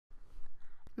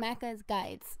Macca's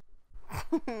Guides.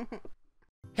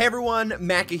 Hey everyone,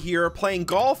 Macca here, playing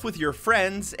golf with your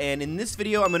friends, and in this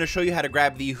video I'm going to show you how to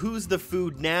grab the Who's the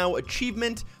Food Now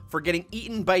achievement for getting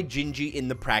eaten by Gingy in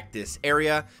the practice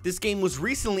area. This game was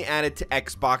recently added to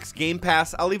Xbox Game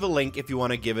Pass. I'll leave a link if you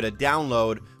want to give it a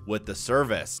download with the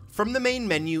service. From the main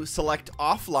menu, select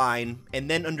Offline, and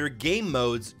then under Game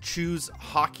Modes, choose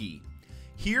Hockey.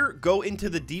 Here, go into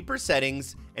the deeper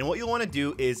settings, and what you'll want to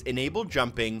do is enable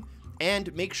jumping,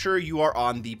 and make sure you are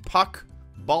on the puck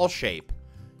ball shape.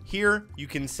 Here, you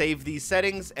can save these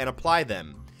settings and apply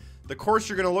them. The course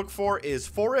you're going to look for is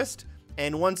Forest,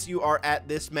 and once you are at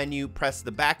this menu, press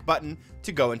the back button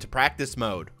to go into practice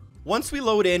mode. Once we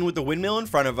load in with the windmill in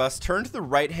front of us, turn to the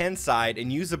right-hand side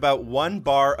and use about 1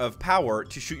 bar of power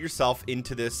to shoot yourself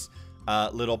into this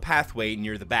little pathway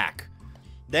near the back.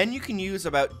 Then you can use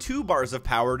about 2 bars of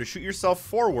power to shoot yourself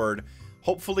forward,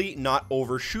 hopefully not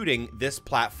overshooting this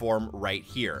platform right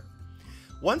here.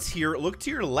 Once here, look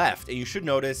to your left and you should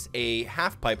notice a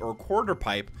half pipe or quarter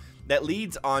pipe that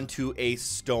leads onto a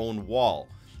stone wall.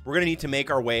 We're going to need to make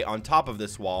our way on top of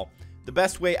this wall. The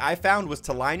best way I found was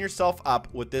to line yourself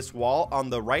up with this wall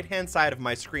on the right hand side of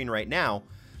my screen right now.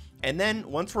 And then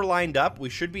once we're lined up, we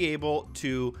should be able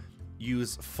to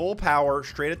use full power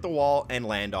straight at the wall and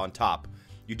land on top.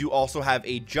 You do also have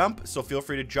a jump, so feel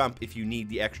free to jump if you need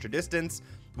the extra distance.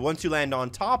 But once you land on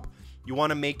top, you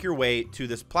want to make your way to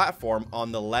this platform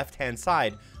on the left-hand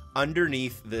side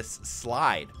underneath this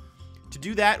slide. To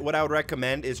do that, what I would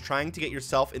recommend is trying to get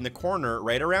yourself in the corner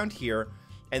right around here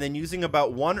and then using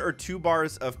about 1 or 2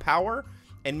 bars of power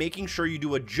and making sure you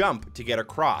do a jump to get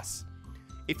across.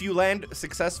 If you land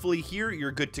successfully here,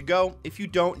 you're good to go. If you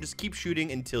don't, just keep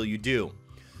shooting until you do.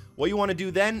 What you want to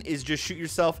do then is just shoot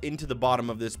yourself into the bottom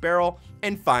of this barrel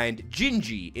and find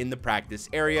Gingy in the practice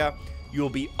area. You'll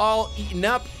be all eaten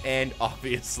up, and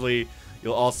obviously,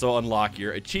 you'll also unlock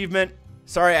your achievement.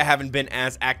 Sorry I haven't been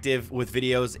as active with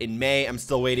videos in May. I'm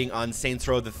still waiting on Saints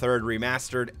Row the 3rd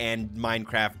Remastered and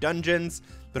Minecraft Dungeons,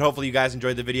 but hopefully you guys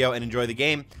enjoyed the video and enjoy the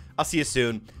game. I'll see you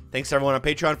soon. Thanks to everyone on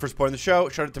Patreon for supporting the show.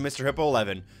 Shout out to Mr. Hippo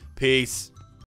 11. Peace.